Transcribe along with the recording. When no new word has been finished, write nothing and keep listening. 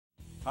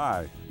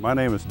Hi, my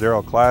name is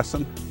Daryl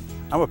Klassen.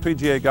 I'm a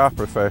PGA golf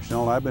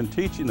professional and I've been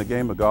teaching the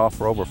game of golf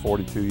for over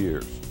 42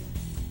 years.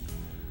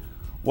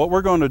 What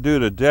we're going to do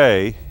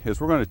today is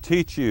we're going to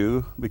teach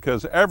you,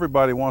 because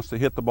everybody wants to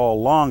hit the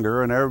ball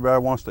longer and everybody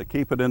wants to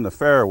keep it in the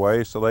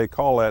fairway, so they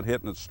call that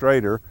hitting it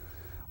straighter.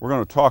 We're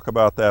going to talk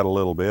about that a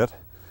little bit.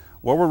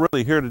 What we're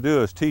really here to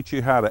do is teach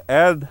you how to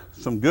add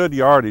some good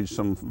yardage,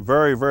 some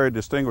very, very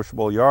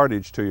distinguishable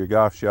yardage to your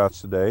golf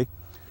shots today.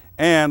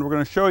 And we're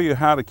going to show you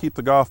how to keep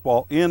the golf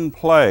ball in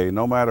play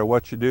no matter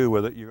what you do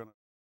with it.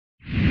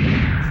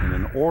 And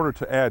in order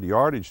to add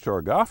yardage to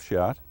our golf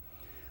shot,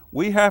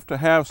 we have to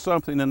have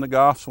something in the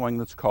golf swing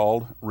that's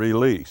called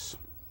release.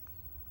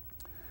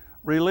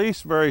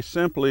 Release, very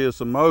simply,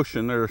 is a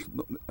motion. There's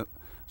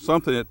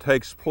something that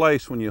takes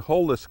place when you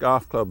hold this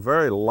golf club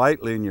very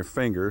lightly in your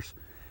fingers,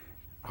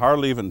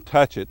 hardly even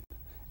touch it,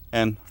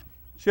 and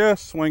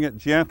just swing it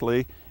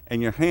gently,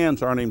 and your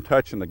hands aren't even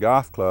touching the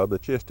golf club,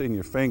 it's just in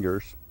your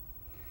fingers.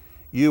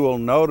 You will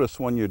notice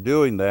when you're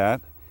doing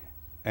that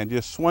and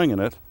just swinging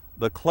it,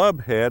 the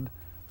club head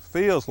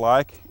feels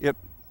like it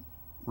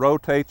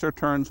rotates or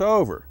turns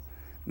over.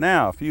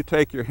 Now, if you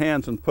take your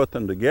hands and put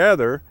them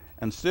together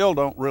and still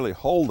don't really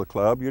hold the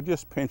club, you're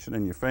just pinching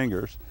in your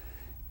fingers,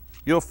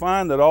 you'll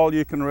find that all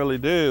you can really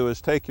do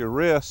is take your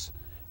wrists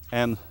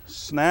and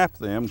snap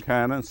them,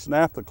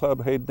 snap the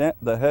club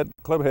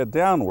head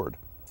downward.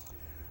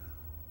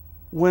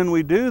 When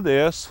we do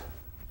this,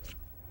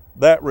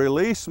 that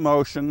release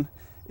motion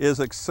is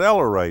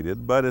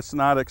accelerated, but it's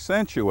not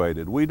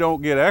accentuated. We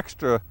don't get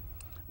extra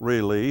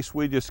release,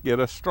 we just get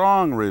a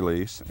strong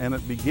release, and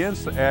it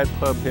begins to add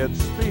club head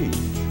speed.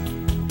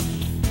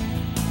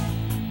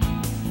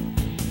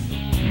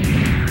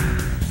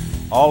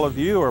 All of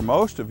you, or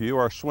most of you,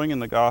 are swinging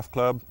the golf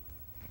club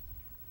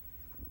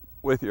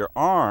with your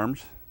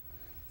arms.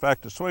 In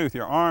fact, to swing with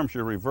your arms,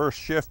 you're reverse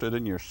shifted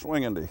and you're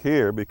swinging to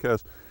here,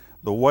 because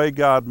the way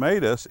God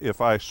made us,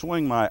 if I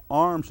swing my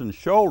arms and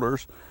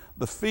shoulders,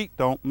 the feet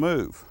don't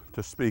move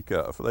to speak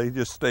of. They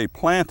just stay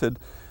planted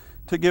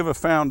to give a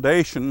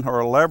foundation or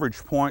a leverage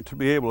point to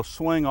be able to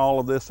swing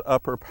all of this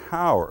upper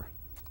power,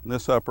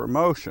 this upper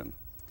motion.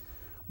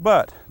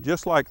 But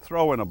just like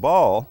throwing a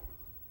ball,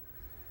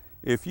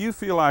 if you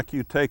feel like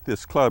you take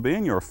this club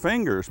in your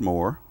fingers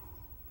more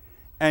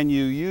and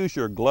you use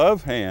your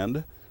glove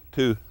hand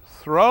to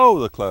throw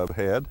the club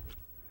head,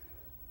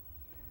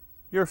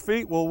 your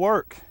feet will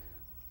work.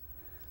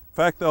 In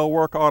fact, they'll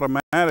work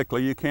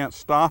automatically. You can't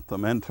stop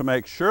them. And to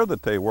make sure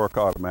that they work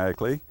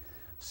automatically,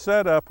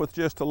 set up with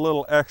just a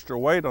little extra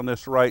weight on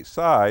this right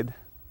side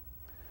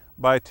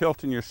by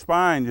tilting your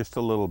spine just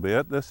a little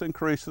bit. This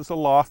increases the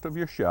loft of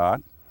your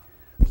shot.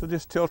 So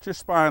just tilt your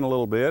spine a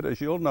little bit. As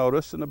you'll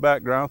notice in the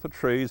background with the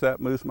trees, that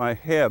moves my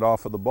head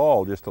off of the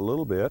ball just a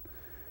little bit.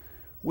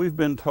 We've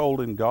been told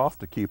in golf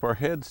to keep our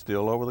head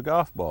still over the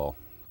golf ball.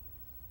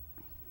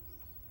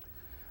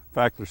 In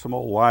fact, there's some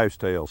old wives'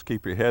 tales.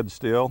 Keep your head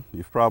still.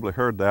 You've probably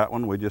heard that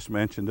one. We just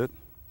mentioned it.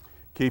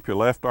 Keep your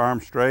left arm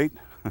straight.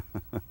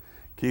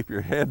 Keep your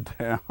head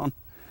down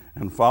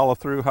and follow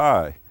through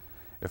high.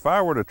 If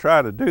I were to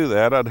try to do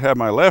that, I'd have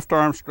my left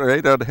arm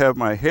straight, I'd have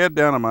my head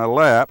down in my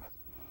lap,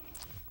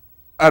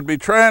 I'd be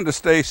trying to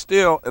stay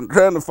still and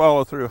trying to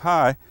follow through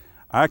high.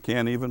 I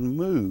can't even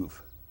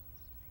move.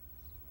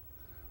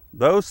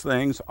 Those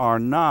things are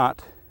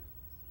not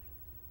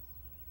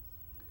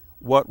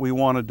what we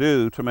want to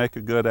do to make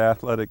a good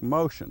athletic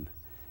motion.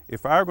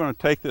 If I were going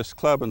to take this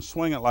club and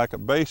swing it like a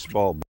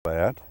baseball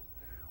bat,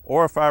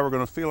 or if I were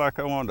going to feel like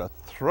I wanted to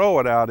throw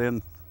it out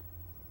into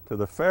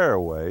the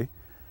fairway,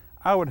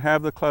 I would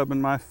have the club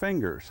in my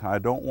fingers. I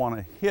don't want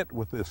to hit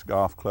with this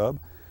golf club.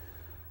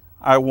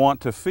 I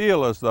want to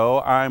feel as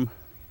though I'm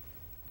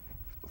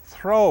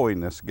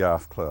throwing this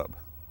golf club.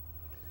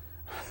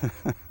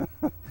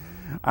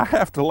 I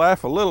have to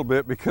laugh a little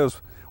bit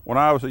because when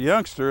I was a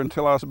youngster,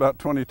 until I was about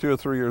 22 or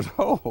 3 years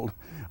old,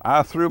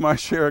 I threw my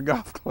share of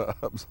golf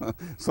clubs.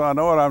 So I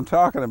know what I'm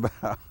talking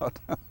about.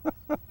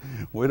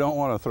 We don't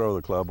want to throw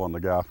the club on the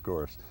golf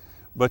course.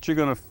 But you're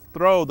going to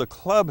throw the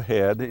club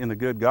head in a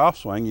good golf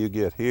swing. You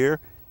get here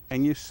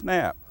and you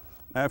snap.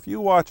 Now, if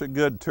you watch a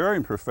good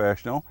touring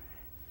professional,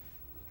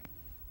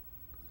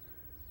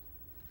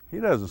 he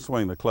doesn't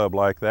swing the club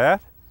like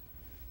that.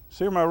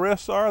 See where my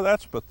wrists are?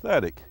 That's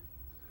pathetic.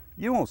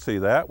 You won't see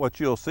that. What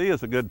you'll see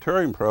is a good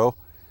touring pro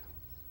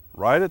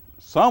right at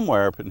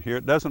somewhere up in here,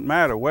 it doesn't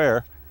matter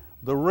where,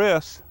 the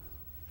wrists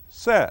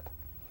set.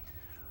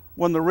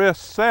 When the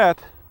wrists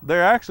set,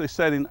 they're actually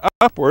setting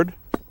upward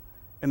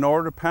in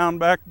order to pound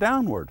back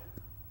downward.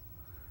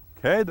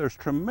 Okay, there's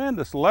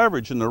tremendous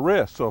leverage in the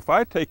wrist. So if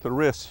I take the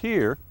wrists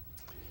here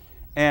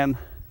and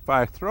if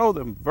I throw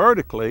them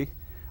vertically,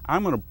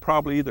 I'm going to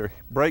probably either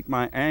break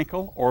my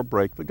ankle or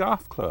break the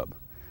golf club.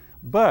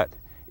 But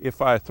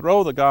if I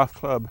throw the golf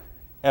club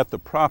at the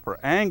proper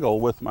angle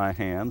with my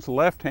hands,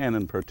 left hand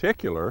in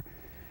particular,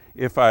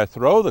 if I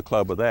throw the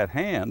club with that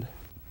hand,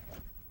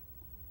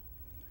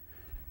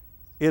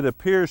 it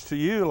appears to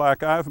you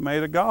like I've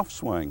made a golf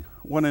swing,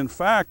 when in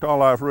fact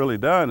all I've really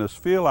done is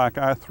feel like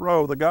I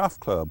throw the golf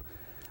club.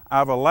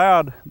 I've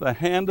allowed the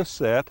hand to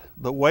set,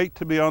 the weight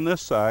to be on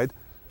this side,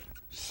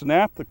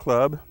 snap the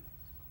club.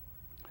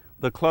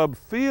 The club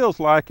feels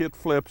like it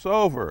flips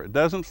over. It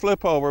doesn't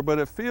flip over, but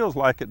it feels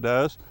like it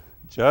does,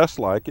 just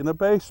like in a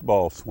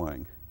baseball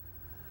swing.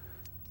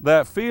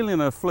 That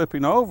feeling of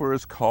flipping over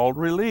is called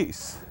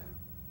release.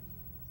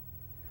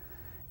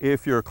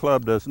 If your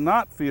club does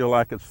not feel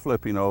like it's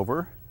flipping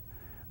over,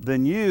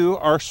 then you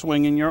are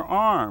swinging your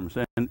arms.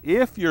 And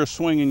if you're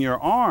swinging your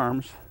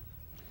arms,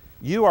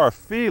 you are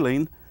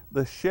feeling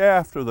the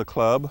shaft of the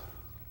club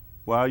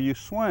while you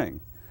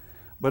swing.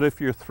 But if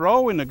you're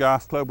throwing the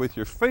golf club with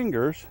your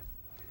fingers,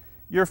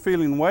 you're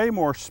feeling way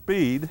more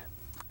speed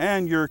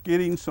and you're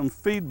getting some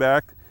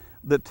feedback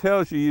that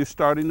tells you you're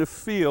starting to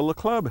feel the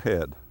club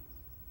head.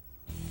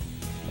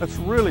 That's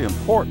really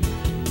important.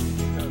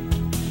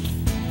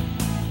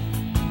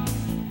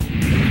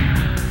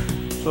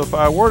 So if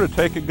I were to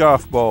take a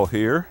golf ball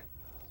here,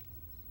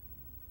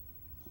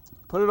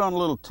 put it on a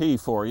little tee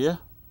for you.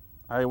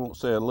 I won't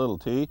say a little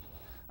tee.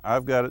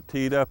 I've got it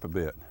teed up a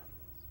bit.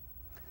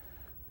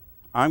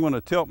 I'm going to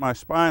tilt my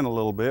spine a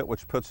little bit,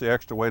 which puts the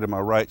extra weight on my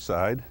right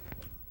side.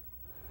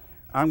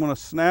 I'm going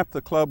to snap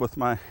the club with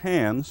my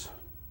hands.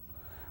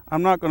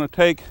 I'm not going to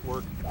take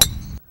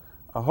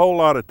a whole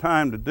lot of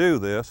time to do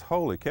this.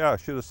 Holy cow, I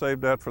should have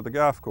saved that for the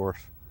golf course.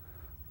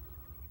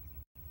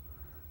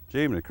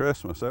 Jiminy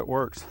Christmas, that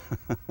works.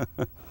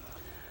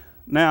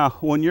 Now,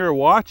 when you're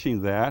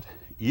watching that,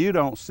 you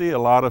don't see a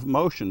lot of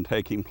motion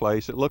taking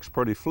place. It looks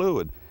pretty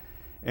fluid.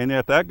 And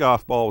yet that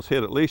golf ball was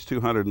hit at least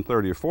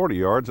 230 or 40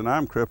 yards, and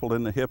I'm crippled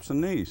in the hips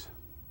and knees.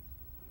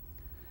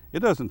 It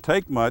doesn't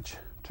take much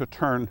to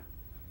turn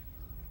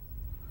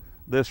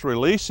this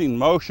releasing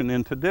motion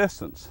into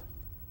distance.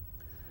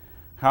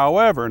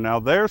 However, now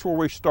there's where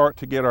we start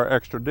to get our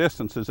extra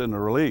distances in the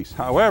release.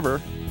 However,